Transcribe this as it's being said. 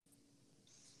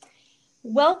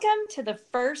Welcome to the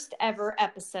first ever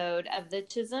episode of the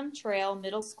Chisholm Trail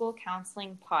Middle School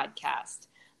Counseling Podcast.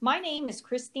 My name is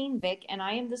Christine Vick, and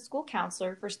I am the school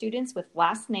counselor for students with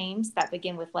last names that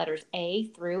begin with letters A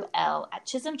through L at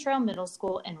Chisholm Trail Middle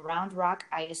School in Round Rock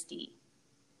ISD.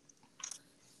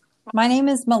 My name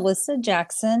is Melissa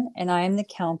Jackson, and I am the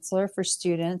counselor for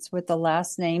students with the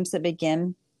last names that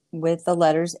begin with the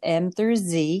letters M through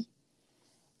Z.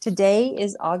 Today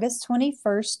is August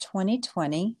 21st,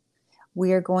 2020.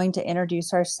 We are going to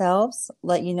introduce ourselves,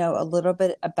 let you know a little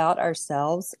bit about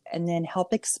ourselves, and then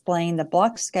help explain the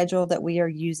block schedule that we are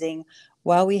using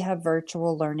while we have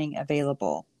virtual learning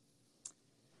available.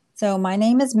 So my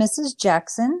name is Mrs.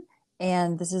 Jackson,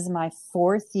 and this is my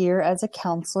 4th year as a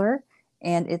counselor,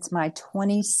 and it's my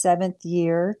 27th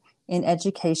year in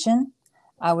education.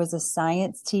 I was a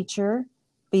science teacher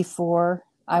before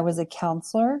I was a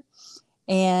counselor,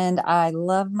 and I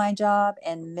love my job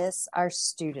and miss our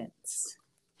students.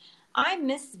 I'm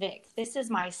Miss Vick. This is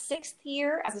my 6th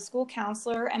year as a school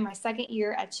counselor and my 2nd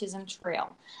year at Chisholm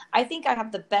Trail. I think I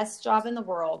have the best job in the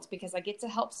world because I get to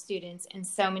help students in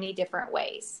so many different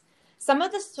ways. Some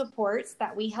of the supports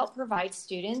that we help provide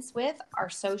students with are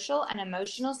social and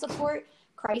emotional support,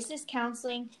 crisis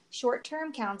counseling,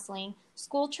 short-term counseling,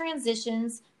 school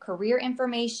transitions, career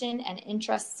information and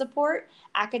interest support,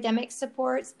 academic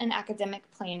supports, and academic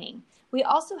planning. We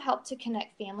also help to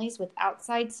connect families with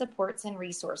outside supports and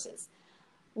resources.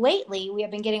 Lately, we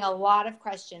have been getting a lot of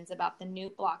questions about the new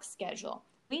block schedule.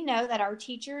 We know that our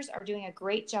teachers are doing a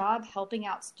great job helping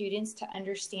out students to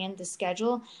understand the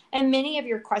schedule, and many of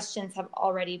your questions have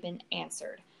already been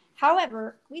answered.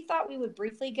 However, we thought we would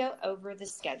briefly go over the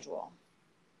schedule.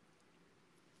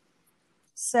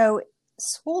 So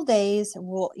school days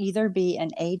will either be an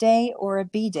A day or a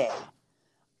B day.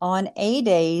 On A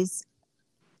days,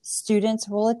 students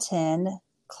will attend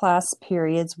class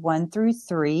periods 1 through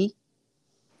 3,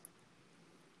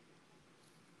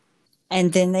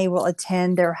 and then they will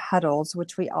attend their huddles,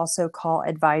 which we also call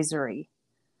advisory.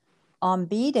 On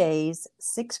B days,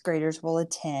 6th graders will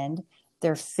attend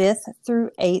their 5th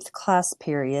through 8th class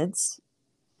periods.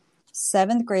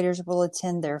 7th graders will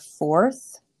attend their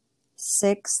 4th,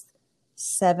 6th,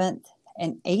 7th,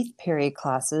 and 8th period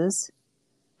classes.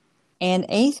 And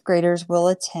 8th graders will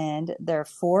attend their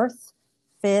 4th,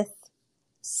 5th,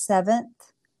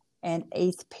 7th, and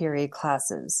 8th period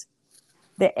classes.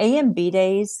 The A and B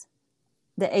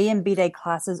day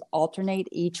classes alternate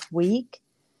each week.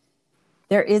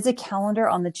 There is a calendar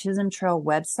on the Chisholm Trail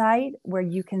website where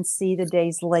you can see the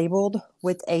days labeled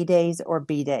with A days or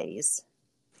B days.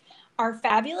 Our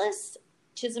fabulous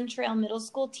Chisholm Trail Middle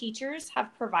School teachers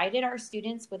have provided our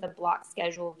students with a block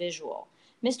schedule visual.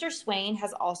 Mr. Swain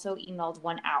has also emailed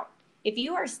one out. If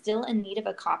you are still in need of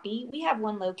a copy, we have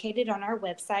one located on our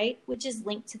website, which is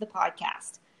linked to the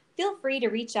podcast. Feel free to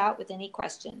reach out with any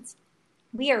questions.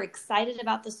 We are excited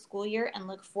about the school year and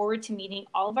look forward to meeting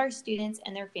all of our students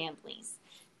and their families.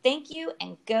 Thank you,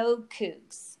 and go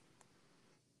Cougs!